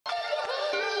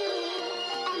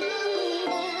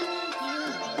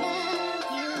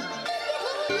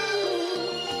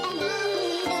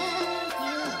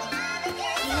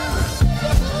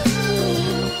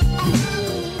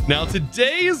Now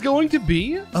today is going to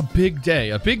be a big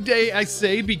day. A big day, I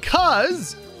say,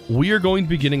 because we are going to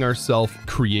be getting ourselves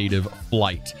creative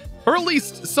flight. Or at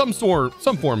least some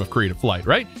form of creative flight,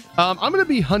 right? I'm going to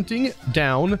be hunting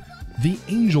down the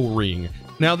angel ring.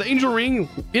 Now, the angel ring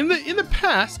in the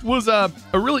past was a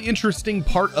really interesting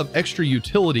part of extra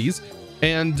utilities,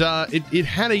 and it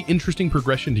had an interesting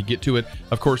progression to get to it.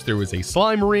 Of course, there was a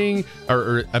slime ring,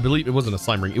 or I believe it wasn't a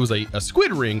slime ring, it was a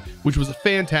squid ring, which was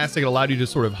fantastic. It allowed you to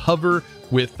sort of hover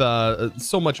with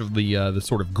so much of the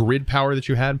sort of grid power that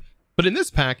you had. But in this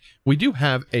pack, we do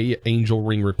have a angel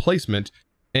ring replacement,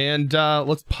 and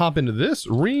let's pop into this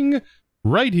ring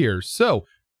right here. So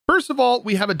first of all,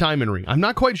 we have a diamond ring. I'm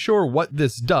not quite sure what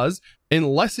this does,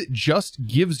 unless it just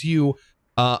gives you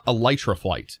a elytra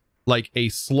flight, like a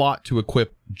slot to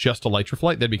equip just a elytra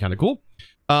flight. That'd be kind of cool.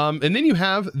 And then you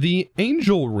have the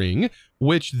angel ring,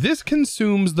 which this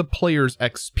consumes the player's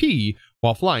XP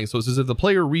while flying. So it says if the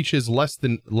player reaches less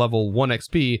than level 1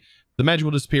 XP, the magic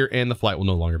will disappear and the flight will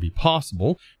no longer be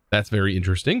possible. That's very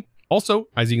interesting. Also,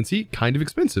 as you can see, kind of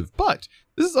expensive, but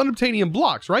this is unobtainium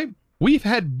blocks, right? We've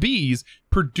had bees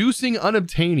producing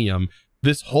unobtainium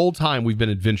this whole time we've been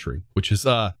adventuring, which is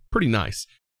pretty nice.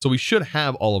 So we should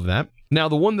have all of that. Now,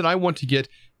 the one that I want to get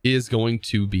is going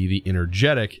to be the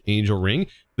energetic angel ring.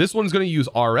 This one's going to use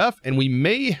RF, and we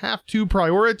may have to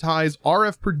prioritize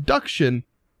RF production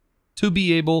to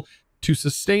be able to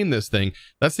sustain this thing.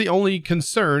 That's the only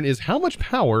concern, is how much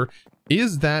power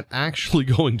is that actually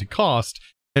going to cost?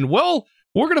 And well,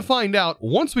 we're going to find out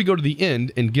once we go to the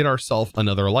end and get ourselves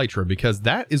another elytra, because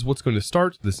that is what's going to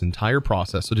start this entire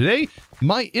process. So today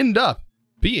might end up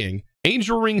being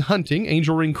angel ring hunting,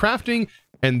 angel ring crafting,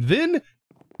 and then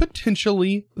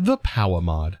potentially the power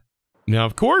mod. Now,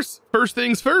 of course, first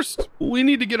things first, we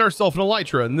need to get ourselves an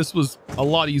elytra, and this was a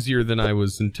lot easier than I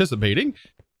was anticipating.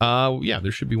 Yeah,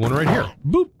 there should be one right here.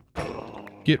 Boop.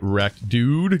 Get wrecked,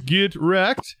 dude. Get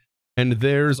wrecked. And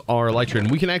there's our elytra, and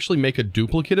we can actually make a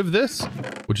duplicate of this,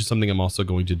 which is something I'm also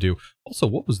going to do. Also,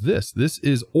 what was this? This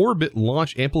is orbit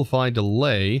launch, amplify,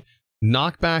 delay,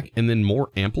 knockback, and then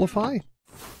more amplify.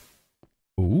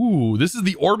 Ooh, this is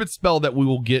the orbit spell that we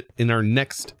will get in our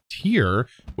next tier,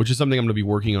 which is something I'm going to be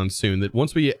working on soon. That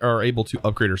once we are able to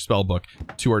upgrade our spell book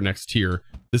to our next tier,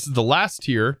 this is the last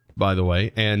tier, by the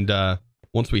way, and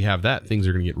once we have that, things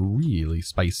are going to get really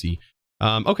spicy.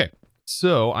 Okay.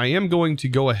 So I am going to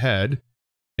go ahead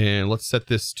and let's set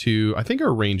this to, I think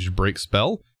our ranged break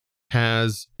spell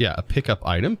has, yeah, a pickup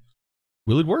item.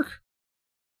 Will it work?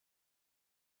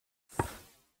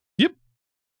 Yep.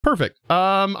 Perfect.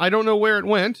 I don't know where it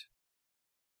went.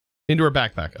 Into our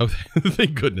backpack. Oh,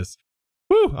 thank goodness.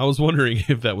 Woo, I was wondering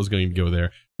if that was going to go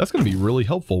there. That's going to be really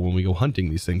helpful when we go hunting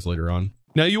these things later on.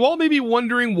 Now, you all may be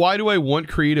wondering, why do I want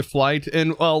creative flight?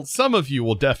 And well, some of you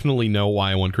will definitely know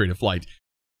why I want creative flight.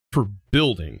 For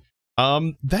building.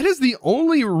 That is the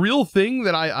only real thing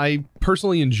that I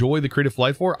personally enjoy the creative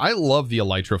flight for. I love the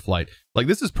elytra flight. Like,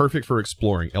 this is perfect for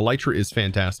exploring. Elytra is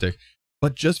fantastic,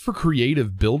 but just for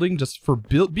creative building, just for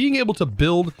being able to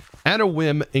build at a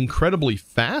whim incredibly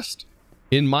fast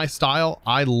in my style,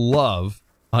 I love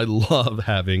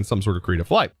having some sort of creative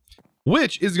flight,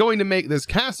 which is going to make this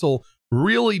castle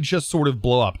really just sort of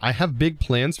blow up. I have big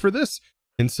plans for this,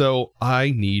 and so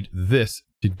I need this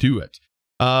to do it.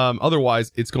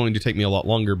 Otherwise, it's going to take me a lot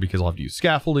longer because I'll have to use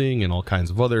scaffolding and all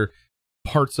kinds of other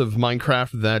parts of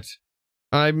Minecraft that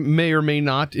I may or may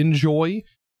not enjoy.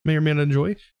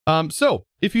 So,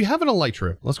 if you have an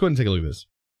elytra, let's go ahead and take a look at this.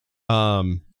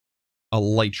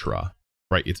 Elytra.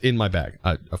 Right, it's in my bag,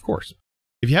 of course.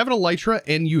 If you have an elytra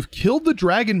and you've killed the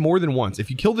dragon more than once, if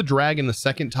you kill the dragon the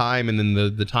second time and then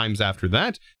the times after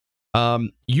that,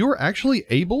 you're actually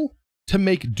able to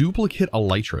make duplicate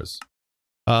elytras.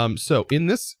 So in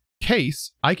this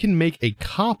case, I can make a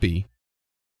copy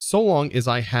so long as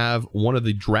I have one of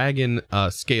the dragon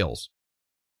scales.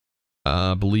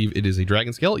 I believe it is a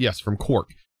dragon scale. Yes, from Cork.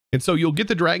 And so you'll get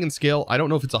the dragon scale. I don't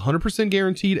know if it's 100%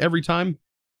 guaranteed every time,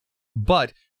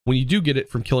 but when you do get it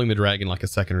from killing the dragon like a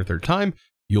second or third time,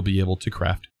 you'll be able to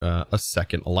craft a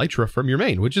second elytra from your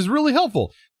main, which is really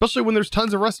helpful, especially when there's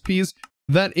tons of recipes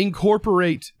that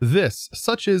incorporate this,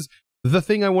 such as the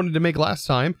thing I wanted to make last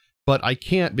time, but I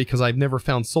can't because I've never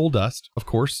found soul dust, of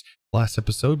course, last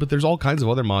episode, but there's all kinds of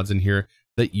other mods in here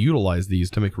that utilize these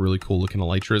to make really cool looking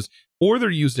elytras, or they're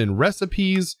used in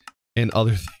recipes and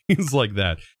other things like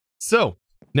that. So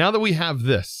now that we have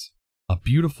this, a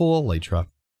beautiful elytra,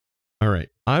 all right,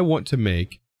 I want to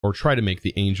make, or try to make,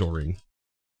 the angel ring.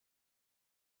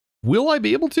 Will I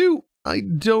be able to? I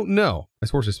don't know. I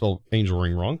suppose I spelled angel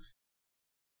ring wrong.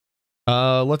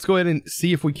 Let's go ahead and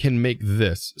see if we can make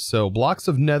this. So blocks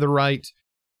of netherite,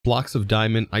 blocks of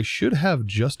diamond. I should have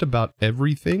just about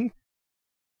everything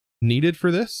needed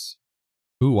for this.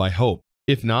 Ooh, I hope.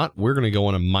 If not, we're going to go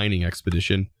on a mining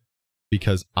expedition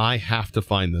because I have to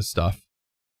find this stuff.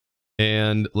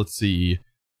 And let's see.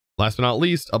 Last but not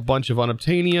least, a bunch of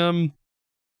unobtainium.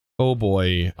 Oh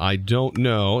boy, I don't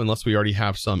know unless we already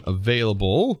have some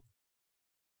available.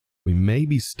 We may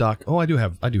be stuck. Oh, I do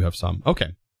have some.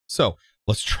 Okay, so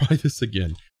let's try this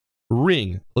again.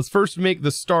 Ring. Let's first make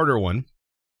the starter one.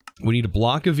 We need a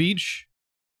block of each.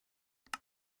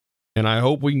 And I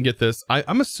hope we can get this.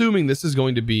 I'm assuming this is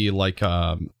going to be like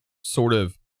sort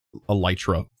of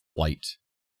elytra flight.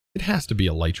 It has to be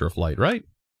elytra flight, right?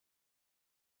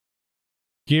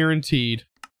 Guaranteed.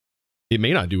 It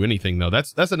may not do anything though.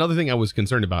 That's another thing I was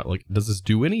concerned about. Like, does this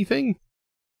do anything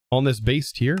on this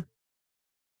base tier?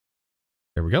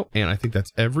 There we go. And I think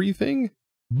that's everything.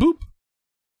 Boop.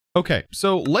 Okay,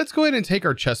 so let's go ahead and take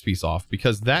our chest piece off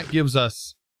because that gives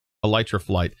us elytra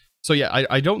flight. So yeah,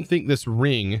 I don't think this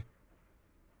ring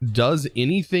does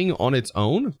anything on its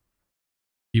own,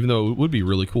 even though it would be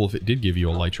really cool if it did give you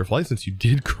elytra flight, since you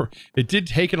did it did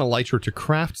take an elytra to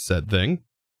craft said thing.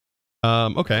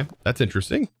 Okay, that's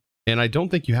interesting. And I don't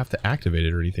think you have to activate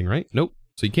it or anything, right? Nope.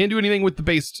 So you can't do anything with the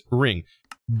base ring.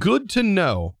 Good to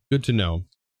know. Good to know.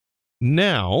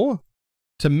 Now,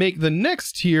 to make the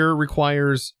next tier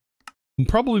requires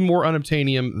probably more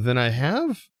unobtainium than I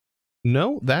have.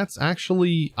 No, that's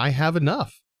actually, I have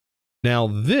enough. Now,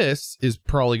 this is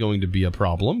probably going to be a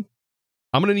problem.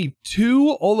 I'm going to need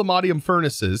 2 aluminium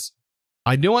furnaces.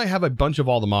 I know I have a bunch of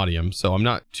aluminium, so I'm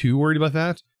not too worried about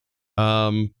that.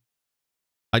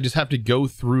 I just have to go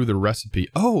through the recipe.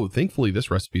 Oh, thankfully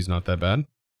this recipe is not that bad.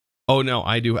 Oh no,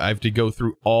 I have to go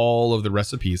through all of the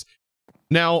recipes.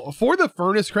 Now, for the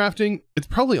furnace crafting, it's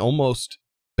probably almost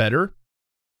better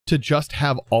to just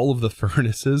have all of the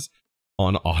furnaces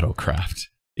on autocraft.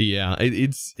 Yeah,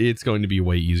 it's going to be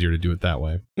way easier to do it that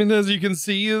way. And as you can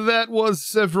see, that was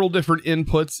several different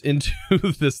inputs into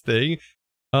this thing.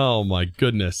 Oh my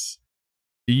goodness.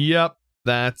 Yep.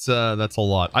 That's a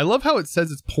lot. I love how it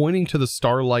says it's pointing to the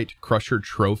Starlight Crusher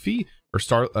trophy or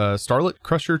Starlight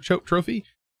Crusher trophy.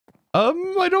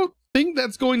 I don't think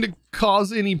that's going to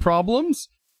cause any problems.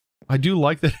 I do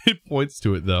like that it points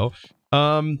to it though.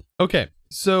 Okay,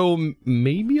 so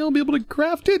maybe I'll be able to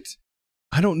craft it.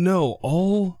 I don't know.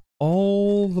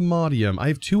 All the modium. I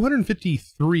have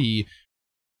 253.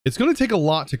 It's going to take a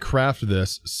lot to craft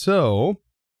this. So,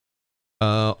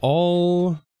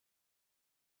 all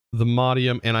the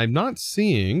modium, and I'm not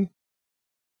seeing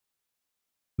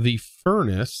the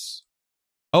furnace.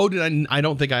 Oh, I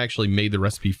don't think I actually made the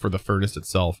recipe for the furnace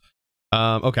itself.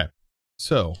 Okay,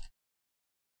 so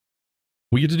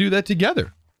we get to do that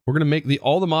together. We're gonna make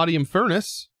all the modium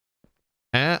furnace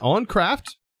on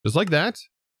craft, just like that.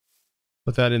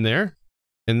 Put that in there,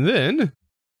 and then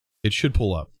it should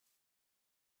pull up.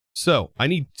 So I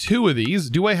need 2 of these.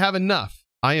 Do I have enough?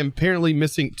 I am apparently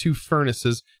missing 2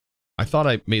 furnaces. I thought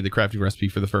I made the crafting recipe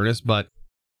for the furnace, but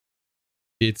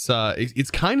it's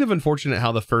kind of unfortunate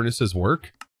how the furnaces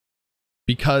work,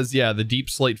 because yeah, the deep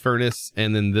slate furnace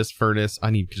and then this furnace,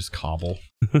 I need just cobble.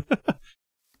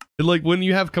 Like when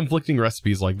you have conflicting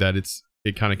recipes like that,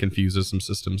 it kind of confuses some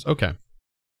systems. Okay.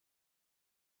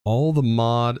 All the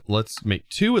mod, let's make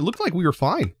 2. It looked like we were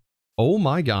fine. Oh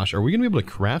my gosh, are we gonna be able to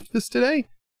craft this today?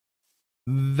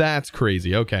 That's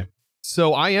crazy. Okay.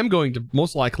 So I am going to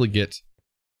most likely get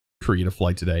creative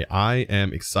flight today. I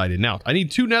am excited. Now, I need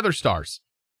 2 nether stars.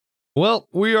 Well,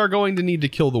 we are going to need to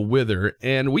kill the wither,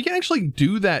 and we can actually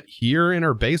do that here in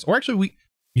our base. Or actually,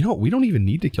 we don't even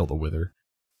need to kill the wither.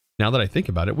 Now that I think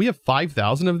about it, we have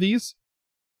 5,000 of these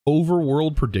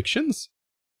overworld predictions.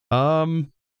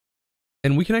 And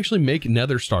we can actually make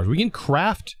nether stars. We can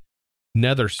craft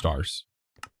nether stars,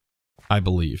 I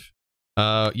believe.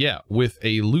 Yeah, with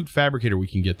a loot fabricator we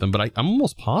can get them, but I'm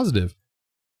almost positive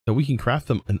that we can craft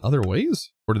them in other ways,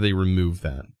 or do they remove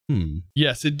that?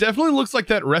 Yes, it definitely looks like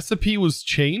that recipe was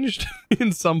changed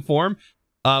in some form,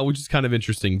 which is kind of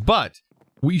interesting, but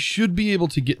we should be able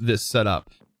to get this set up.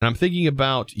 And I'm thinking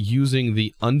about using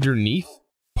the underneath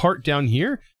part down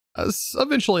here.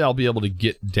 Eventually I'll be able to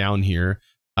get down here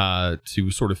to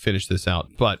sort of finish this out.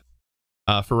 But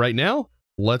for right now,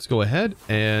 let's go ahead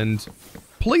and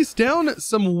place down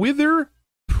some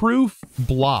wither-proof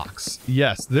blocks.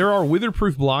 Yes, there are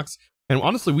wither-proof blocks, and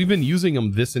honestly, we've been using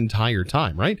them this entire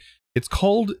time, right? It's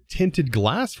called tinted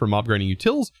glass for mob grinding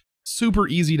utils. Super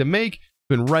easy to make.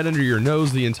 Been right under your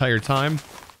nose the entire time.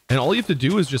 And all you have to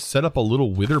do is just set up a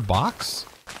little wither box.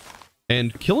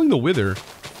 And killing the wither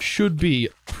should be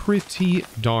pretty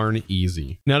darn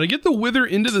easy. Now, to get the wither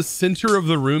into the center of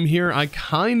the room here, I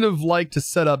kind of like to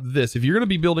set up this. If you're going to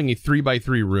be building a 3x3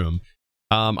 room,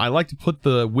 I like to put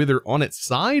the wither on its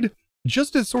side,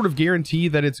 just to sort of guarantee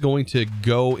that it's going to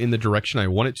go in the direction I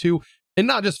want it to, and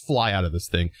not just fly out of this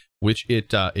thing, which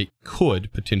it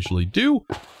could potentially do.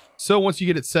 So once you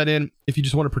get it set in, if you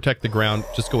just want to protect the ground,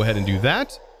 just go ahead and do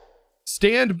that.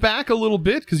 Stand back a little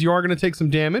bit, because you are going to take some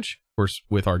damage. Of course,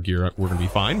 with our gear, we're going to be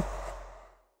fine.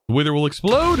 The wither will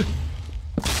explode.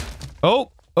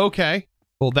 Oh, okay.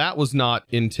 Well, that was not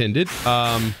intended.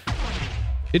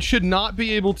 It should not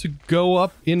be able to go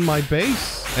up in my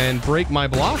base and break my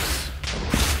blocks.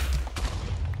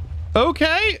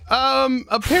 Okay,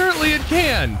 apparently it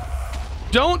can.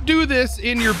 Don't do this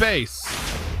in your base.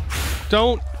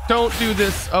 Don't do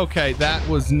this. Okay, that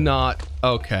was not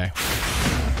okay.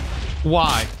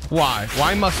 Why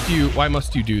must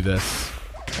you do this?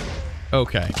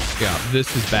 Okay, yeah,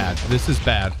 this is bad. This is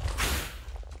bad.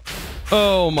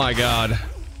 Oh my god.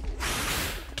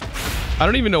 I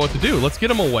don't even know what to do. Let's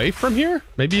get him away from here.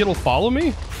 Maybe it'll follow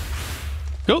me.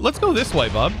 Let's go this way,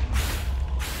 bub.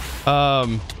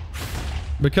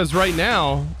 Because right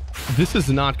now, this is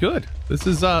not good. This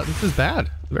is bad.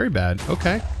 Very bad.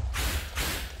 Okay.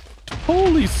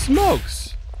 Holy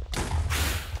smokes.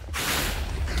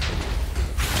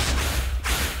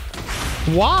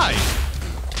 Why?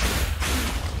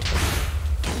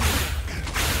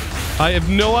 I have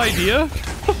no idea.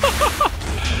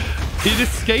 It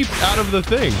escaped out of the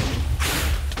thing.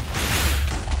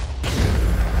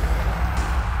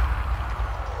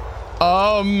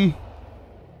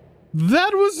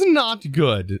 That was not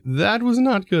good. That was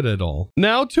not good at all.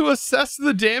 Now to assess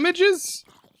the damages.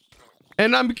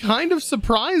 And I'm kind of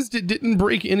surprised it didn't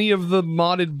break any of the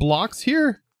modded blocks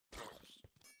here.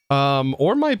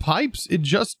 Or my pipes. It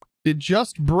just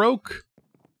broke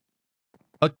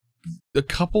a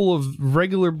couple of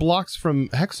regular blocks from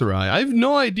Hexerai. I have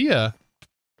no idea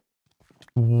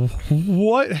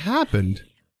what happened.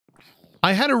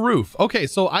 I had a roof. Okay,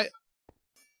 so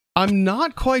I'm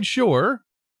not quite sure,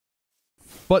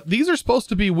 but these are supposed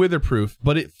to be witherproof,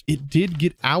 but it did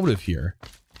get out of here.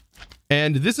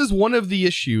 And this is one of the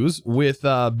issues with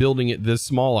building it this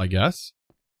small, I guess.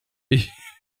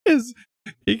 Is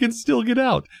it can still get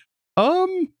out.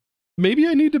 Maybe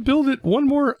I need to build it one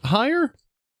more higher.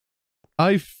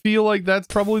 I feel like that's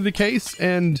probably the case,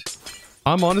 and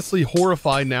I'm honestly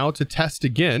horrified now to test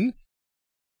again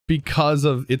because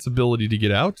of its ability to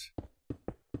get out.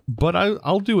 But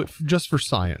I'll do it just for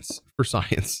science. For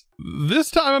science.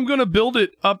 This time I'm going to build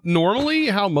it up normally,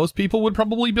 how most people would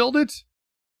probably build it.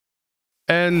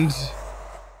 And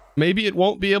maybe it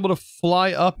won't be able to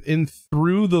fly up and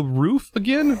through the roof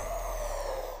again.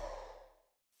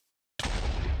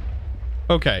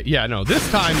 Okay, yeah, no, this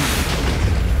time...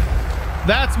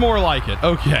 That's more like it.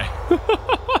 Okay.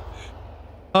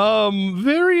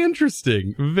 Very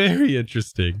interesting. Very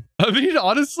interesting. I mean,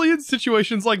 honestly, in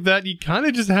situations like that, you kind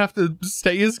of just have to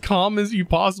stay as calm as you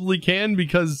possibly can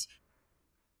because,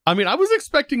 I mean, I was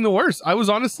expecting the worst. I was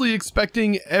honestly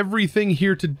expecting everything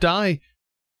here to die.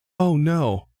 Oh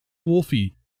no.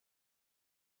 Wolfie.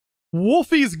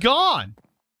 Wolfie's gone.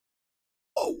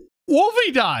 Oh,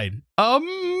 Wolfie died.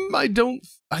 I don't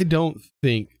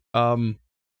think,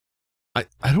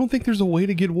 I don't think there's a way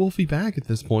to get Wolfie back at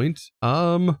this point.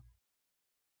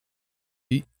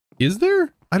 Is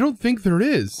there? I don't think there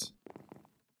is.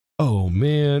 Oh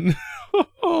man.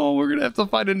 Oh, we're gonna have to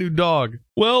find a new dog.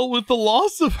 Well, with the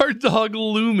loss of our dog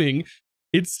looming,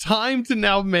 it's time to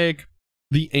now make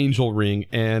the angel ring,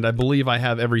 and I believe I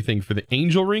have everything for the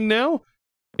angel ring now.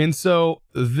 And so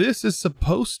this is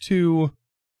supposed to,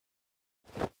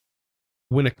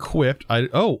 when equipped,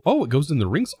 oh, it goes in the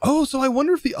rings. Oh, so I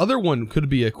wonder if the other one could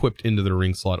be equipped into the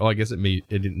ring slot. Oh, I guess it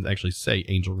didn't actually say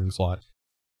angel ring slot.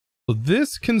 So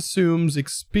this consumes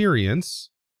experience.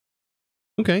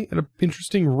 Okay, at an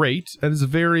interesting rate. That is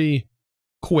very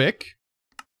quick,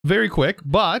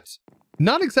 but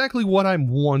not exactly what I'm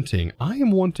wanting. I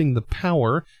am wanting the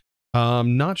power.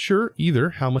 Not sure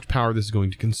either how much power this is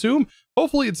going to consume.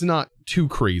 Hopefully it's not too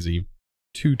crazy,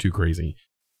 too crazy.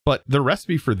 But the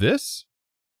recipe for this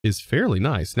is fairly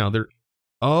nice. Now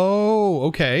oh,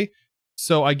 okay.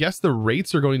 So I guess the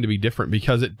rates are going to be different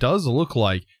because it does look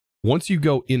like once you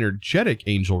go energetic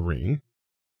angel ring,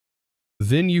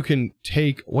 then you can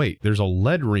take, wait, there's a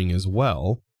lead ring as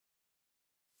well.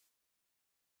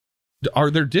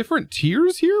 Are there different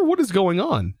tiers here? What is going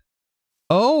on?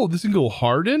 Oh, this can go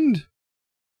hardened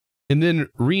and then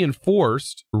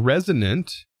reinforced,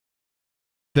 resonant.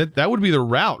 That would be the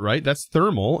route, right? That's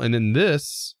thermal. And then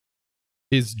this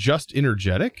is just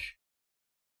energetic.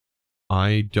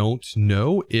 I don't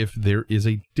know if there is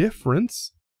a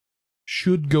difference.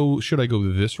 Should I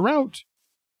go this route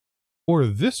or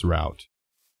this route?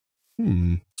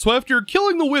 So after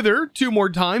killing the wither 2 more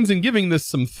times and giving this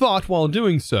some thought while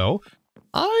doing so,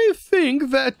 I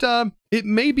think that it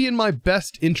may be in my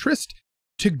best interest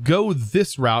to go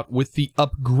this route with the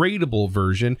upgradable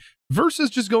version versus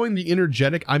just going the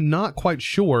energetic. I'm not quite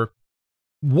sure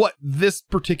what this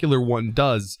particular one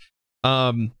does.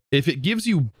 If it gives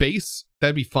you base,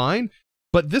 that'd be fine.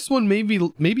 But this one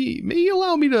may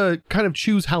allow me to kind of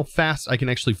choose how fast I can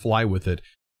actually fly with it,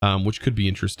 which could be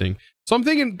interesting. So I'm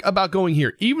thinking about going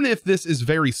here, even if this is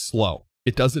very slow.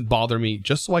 It doesn't bother me,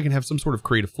 just so I can have some sort of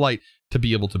creative flight to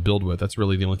be able to build with. That's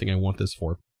really the only thing I want this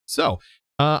for. So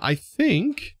I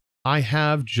think I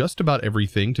have just about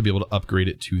everything to be able to upgrade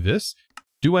it to this.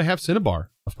 Do I have cinnabar?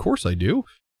 Of course I do.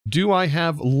 Do I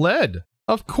have lead?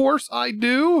 Of course I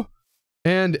do.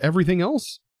 And everything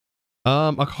else?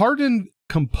 A hardened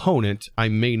component I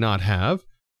may not have.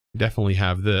 Definitely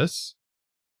have this.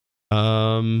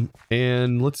 And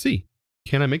let's see.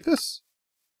 Can I make this?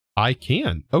 I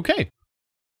can. Okay.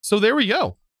 So there we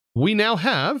go. We now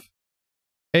have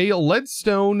a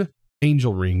leadstone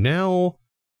angel ring. Now,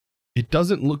 it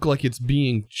doesn't look like it's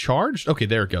being charged. Okay,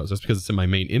 there it goes. That's because it's in my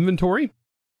main inventory.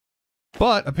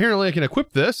 But apparently I can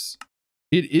equip this.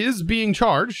 It is being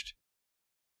charged.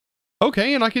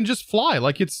 Okay, and I can just fly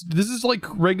like this is like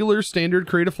regular standard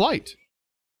creative flight.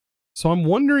 So I'm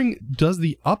wondering, does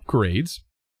the upgrades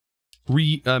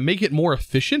make it more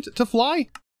efficient to fly?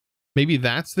 Maybe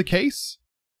that's the case,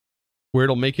 where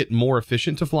it'll make it more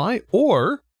efficient to fly,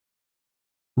 or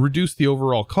reduce the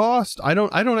overall cost. I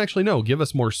don't actually know. Give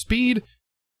us more speed.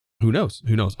 Who knows?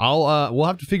 Who knows? We'll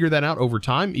have to figure that out over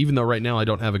time, even though right now I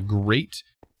don't have a great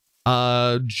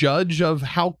judge of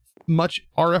how much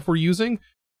RF we're using.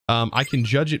 I can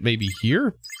judge it maybe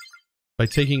here by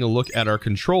taking a look at our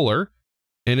controller,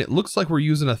 and it looks like we're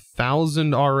using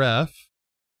 1,000 RF.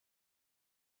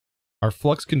 Our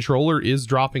flux controller is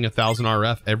dropping 1,000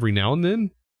 RF every now and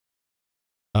then.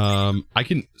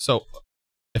 So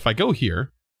if I go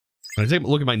here and I take a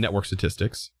look at my network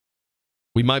statistics,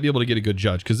 we might be able to get a good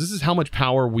judge, because this is how much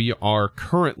power we are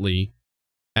currently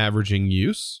averaging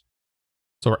use.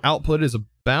 So our output is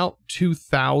about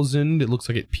 2,000. It looks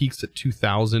like it peaks at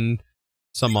 2,000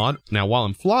 some odd. Now, while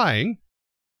I'm flying,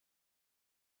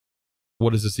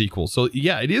 what does this equal? So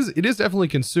yeah, it is definitely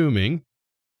consuming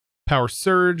power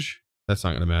surge. That's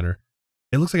not going to matter.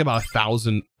 It looks like about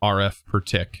 1,000 RF per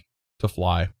tick to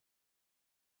fly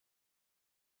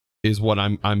is what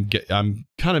I'm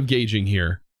kind of gauging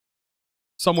here.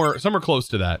 Somewhere close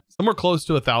to that. Somewhere close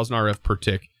to 1,000 RF per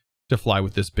tick to fly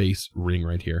with this base ring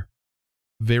right here.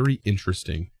 Very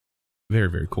interesting. Very,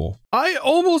 very cool. I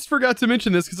almost forgot to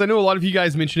mention this because I know a lot of you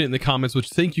guys mentioned it in the comments, which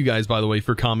thank you guys, by the way,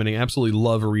 for commenting. I absolutely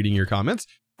love reading your comments.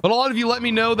 But a lot of you let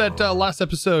me know that last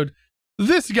episode,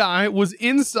 this guy was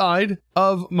inside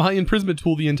of my imprisonment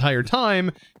tool the entire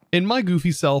time, and my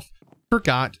goofy self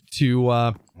forgot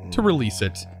to release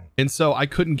it. And so I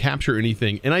couldn't capture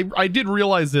anything. And I did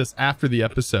realize this after the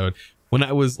episode when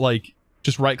I was like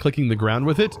just right-clicking the ground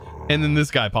with it, and then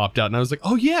this guy popped out, and I was like,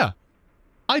 oh yeah,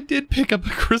 I did pick up a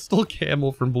crystal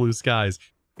camel from Blue Skies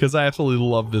because I absolutely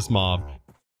love this mob.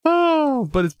 Oh,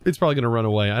 but it's probably going to run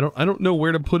away. I don't know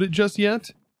where to put it just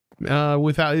yet.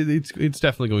 Without it's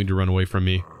definitely going to run away from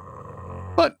me.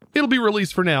 But it'll be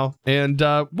released for now. And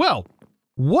well,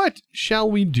 what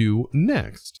shall we do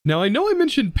next? Now, I know I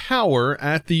mentioned power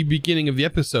at the beginning of the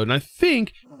episode, and I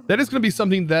think that is going to be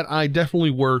something that I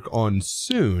definitely work on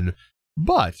soon.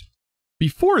 But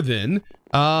before then,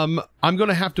 I'm going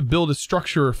to have to build a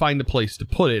structure or find a place to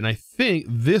put it. And I think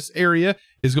this area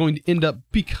is going to end up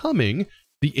becoming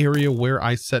the area where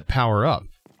I set power up.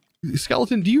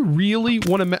 Skeleton, do you really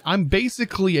want to... I'm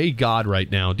basically a god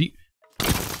right now.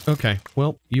 Okay,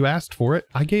 well, you asked for it.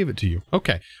 I gave it to you.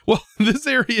 Okay, well, this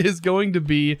area is going to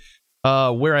be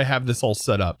where I have this all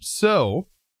set up. So,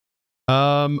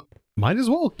 might as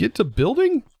well get to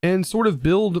building and sort of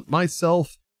build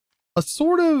myself a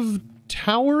sort of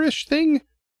tower-ish thing.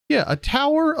 Yeah, a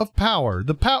tower of power.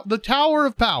 The tower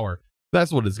of power.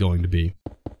 That's what it's going to be.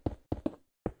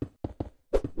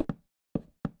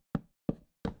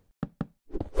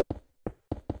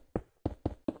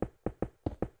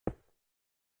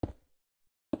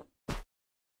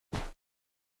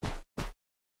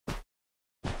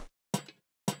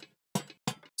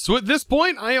 So at this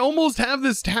point, I almost have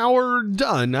this tower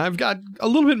done. I've got a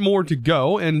little bit more to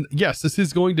go. And yes, this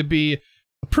is going to be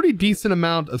a pretty decent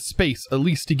amount of space, at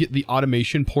least to get the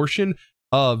automation portion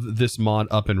of this mod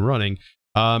up and running.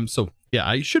 So yeah,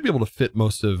 I should be able to fit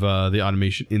most of the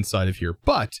automation inside of here.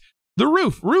 But the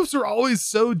roof. Roofs are always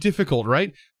so difficult,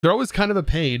 right? They're always kind of a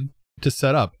pain to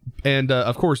set up. And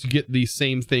of course, you get the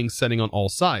same thing setting on all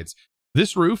sides.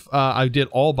 This roof, I did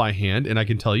all by hand, and I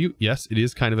can tell you, yes, it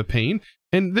is kind of a pain.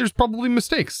 And there's probably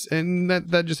mistakes, and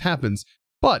that just happens.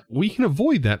 But we can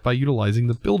avoid that by utilizing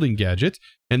the building gadget.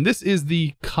 And this is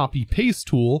the copy paste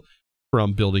tool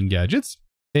from building gadgets.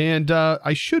 And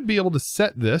I should be able to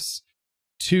set this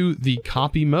to the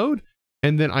copy mode.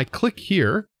 And then I click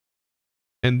here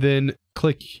and then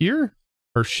click here,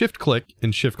 or shift click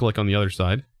and shift click on the other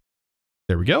side.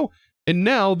 There we go. And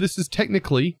now this is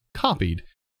technically copied.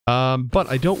 But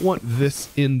I don't want this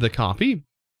in the copy.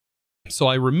 So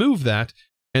I remove that,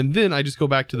 and then I just go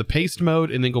back to the paste mode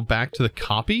and then go back to the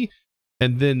copy,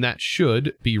 and then that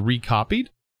should be recopied.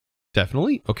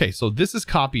 Definitely. Okay, so this is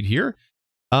copied here.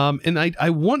 And I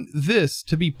want this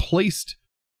to be placed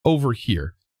over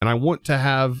here, and I want to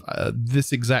have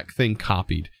this exact thing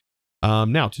copied.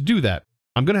 Now, to do that,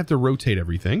 I'm going to have to rotate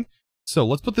everything. So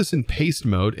let's put this in paste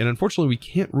mode, and unfortunately, we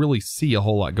can't really see a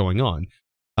whole lot going on.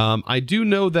 I do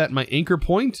know that my anchor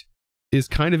point is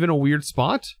kind of in a weird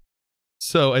spot.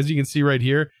 So as you can see right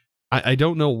here, I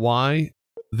don't know why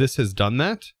this has done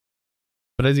that.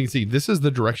 But as you can see, this is the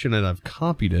direction that I've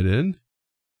copied it in.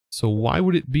 So why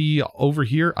would it be over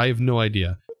here? I have no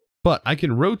idea. But I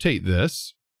can rotate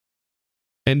this.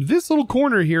 And this little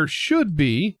corner here should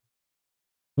be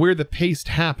where the paste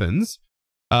happens.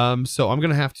 So I'm going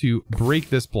to have to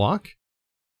break this block.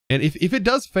 And if it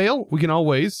does fail, we can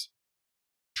always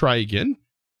try again.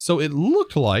 So it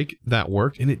looked like that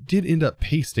worked, and it did end up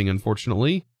pasting,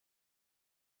 unfortunately.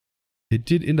 It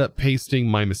did end up pasting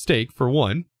my mistake, for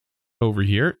one, over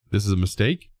here. This is a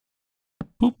mistake.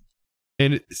 Boop.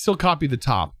 And it still copied the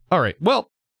top. All right, well,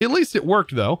 at least it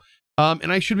worked, though.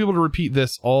 And I should be able to repeat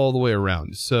this all the way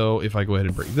around. So if I go ahead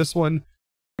and break this one,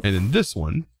 and then this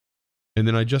one, and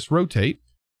then I just rotate,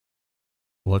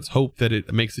 let's hope that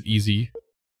it makes it easy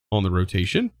on the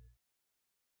rotation.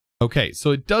 Okay, so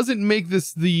it doesn't make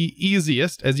this the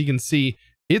easiest. As you can see,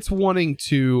 it's wanting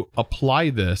to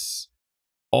apply this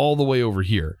all the way over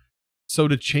here. So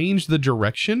to change the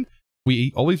direction,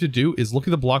 all we have to do is look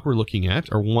at the block we're looking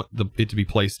at, or want it to be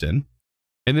placed in.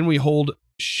 And then we hold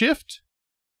Shift,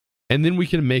 and then we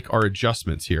can make our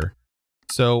adjustments here.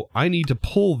 So I need to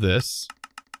pull this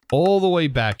all the way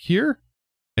back here,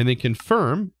 and then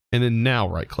confirm, and then now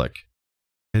right click.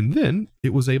 And then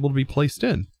it was able to be placed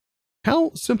in.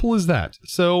 How simple is that?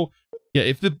 So yeah,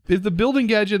 if the building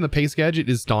gadget and the paste gadget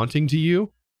is daunting to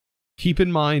you, keep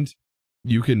in mind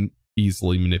you can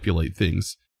easily manipulate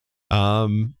things.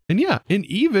 And yeah, and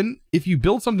even if you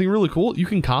build something really cool, you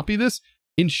can copy this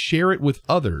and share it with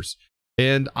others.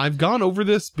 And I've gone over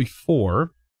this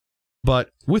before, but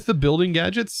with the building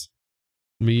gadgets,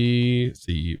 let me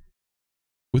see.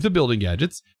 With the building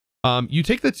gadgets, you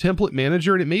take the template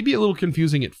manager, and it may be a little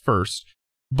confusing at first,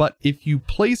 but if you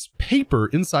place paper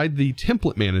inside the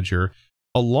template manager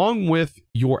along with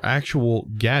your actual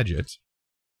gadget,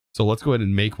 so let's go ahead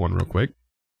and make one real quick,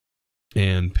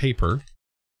 and paper,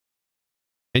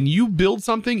 and you build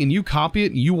something and you copy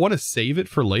it and you want to save it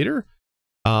for later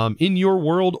in your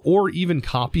world, or even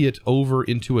copy it over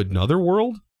into another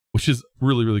world, which is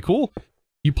really, really cool.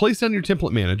 You place down your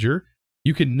template manager,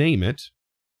 you can name it.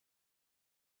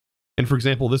 And for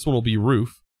example, this one will be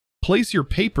roof. Place your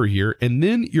paper here, and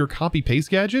then your copy paste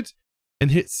gadget,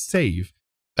 and hit save.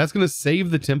 That's going to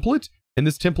save the template, and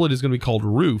this template is going to be called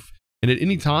roof. And at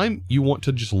any time you want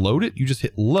to just load it, you just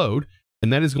hit load,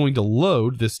 and that is going to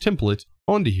load this template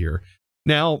onto here.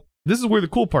 Now, this is where the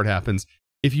cool part happens.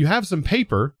 If you have some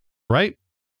paper, right?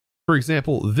 For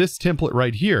example, this template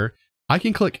right here, I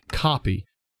can click copy.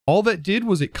 All that did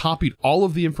was it copied all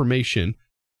of the information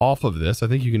off of this. I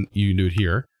think you can do it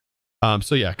here.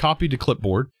 So yeah, copy to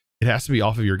clipboard. It has to be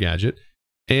off of your gadget.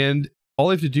 And all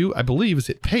I have to do, I believe, is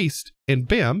hit paste, and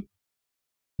bam,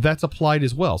 that's applied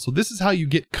as well. So this is how you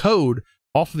get code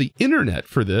off of the internet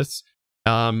for this.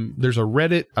 There's a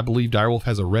Reddit. I believe Direwolf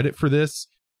has a Reddit for this,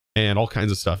 and all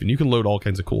kinds of stuff. And you can load all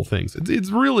kinds of cool things. It's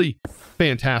really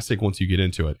fantastic once you get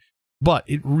into it. But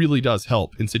it really does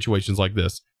help in situations like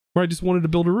this, where I just wanted to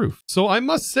build a roof. So I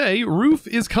must say, roof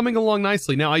is coming along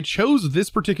nicely. Now, I chose this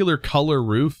particular color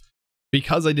roof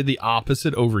because I did the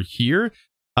opposite over here.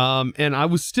 And I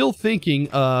was still thinking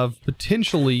of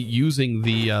potentially using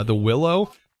the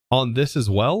willow on this as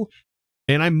well.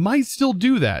 And I might still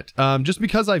do that. Just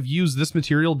because I've used this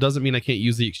material doesn't mean I can't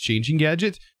use the exchanging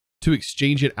gadget to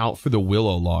exchange it out for the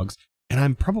willow logs. And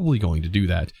I'm probably going to do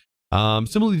that.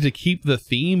 Similarly, to keep the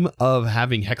theme of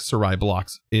having hexarai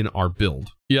blocks in our build.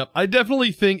 Yep, I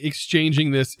definitely think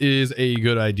exchanging this is a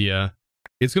good idea.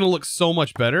 It's going to look so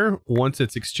much better once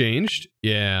it's exchanged.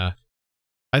 Yeah.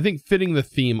 I think fitting the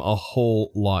theme a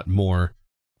whole lot more.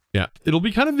 Yeah. It'll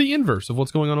be kind of the inverse of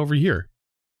what's going on over here.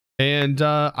 And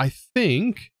I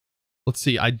think, let's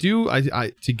see,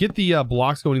 to get the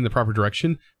blocks going in the proper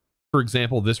direction, for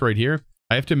example, this right here,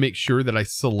 I have to make sure that I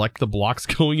select the blocks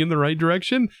going in the right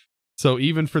direction. So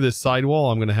even for this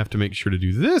sidewall, I'm going to have to make sure to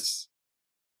do this.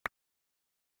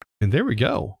 And there we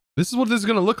go. This is what this is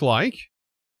going to look like.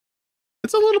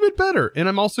 It's a little bit better. And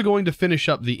I'm also going to finish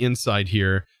up the inside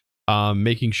here,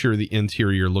 making sure the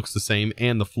interior looks the same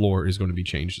and the floor is going to be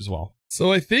changed as well.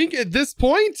 So I think at this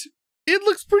point, it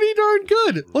looks pretty darn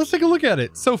good. Let's take a look at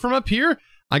it. So from up here,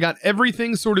 I got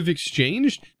everything sort of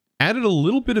exchanged, added a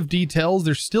little bit of details.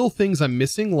 There's still things I'm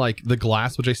missing, like the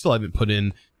glass, which I still haven't put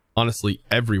in, honestly,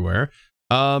 everywhere.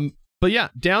 But yeah,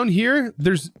 down here,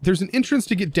 there's an entrance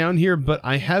to get down here, but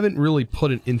I haven't really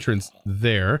put an entrance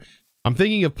there. I'm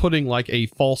thinking of putting like a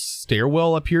false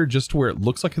stairwell up here just where it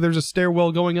looks like there's a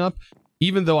stairwell going up,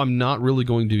 even though I'm not really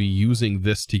going to be using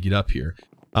this to get up here.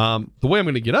 The way I'm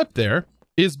going to get up there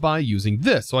is by using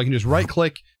this. So I can just right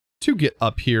click to get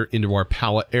up here into our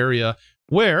power area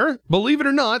where, believe it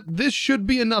or not, this should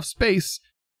be enough space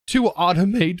to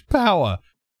automate power.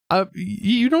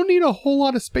 You don't need a whole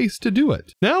lot of space to do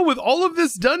it. Now, with all of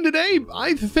this done today,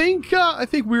 I think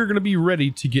we're going to be ready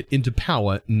to get into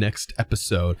power next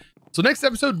episode. So next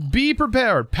episode, be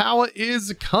prepared. Power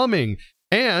is coming.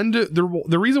 And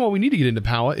the reason why we need to get into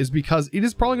power is because it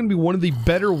is probably going to be one of the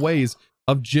better ways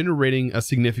of generating a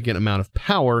significant amount of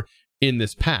power in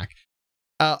this pack.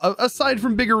 Aside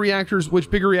from bigger reactors,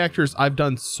 which bigger reactors I've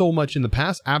done so much in the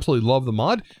past, absolutely love the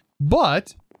mod,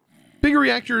 but bigger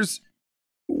reactors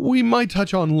we might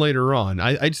touch on later on.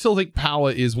 I still think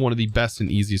power is one of the best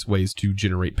and easiest ways to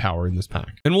generate power in this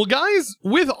pack. And well, guys,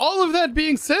 with all of that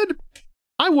being said,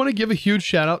 I want to give a huge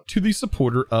shout out to the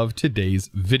supporter of today's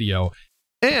video.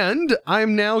 And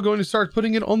I'm now going to start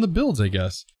putting it on the builds, I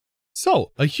guess.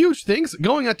 So, a huge thanks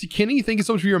going out to Kenny. Thank you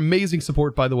so much for your amazing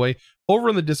support, by the way, over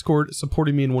on the Discord,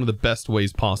 supporting me in one of the best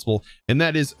ways possible, and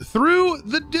that is through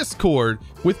the Discord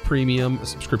with premium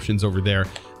subscriptions over there.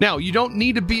 Now, you don't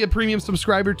need to be a premium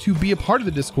subscriber to be a part of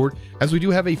the Discord, as we do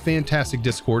have a fantastic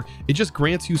Discord. It just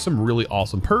grants you some really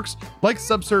awesome perks, like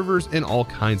subservers and all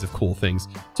kinds of cool things.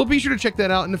 So be sure to check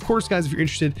that out. And of course, guys, if you're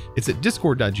interested, it's at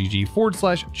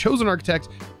discord.gg/ChosenArchitect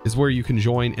is where you can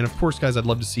join. And of course, guys, I'd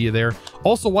love to see you there.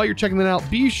 Also, while you're checking that out,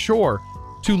 be sure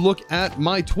to look at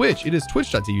my Twitch. It is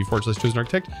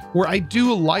twitch.tv/ChosenArchitect, where I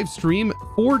do live stream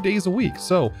 4 days a week.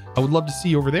 So I would love to see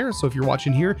you over there. So if you're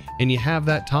watching here and you have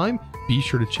that time, be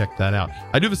sure to check that out.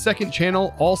 I do have a second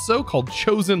channel also called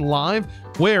Chosen Live,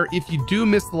 where if you do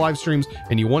miss the live streams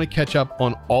and you want to catch up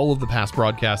on all of the past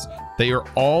broadcasts, they are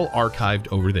all archived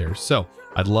over there. So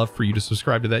I'd love for you to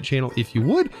subscribe to that channel if you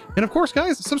would. And of course,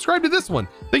 guys, subscribe to this one.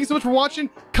 Thank you so much for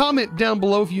watching. Comment down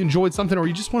below if you enjoyed something or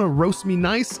you just want to roast me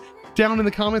nice down in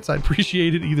the comments. I'd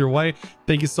appreciate it either way.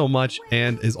 Thank you so much.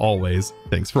 And as always,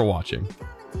 thanks for watching.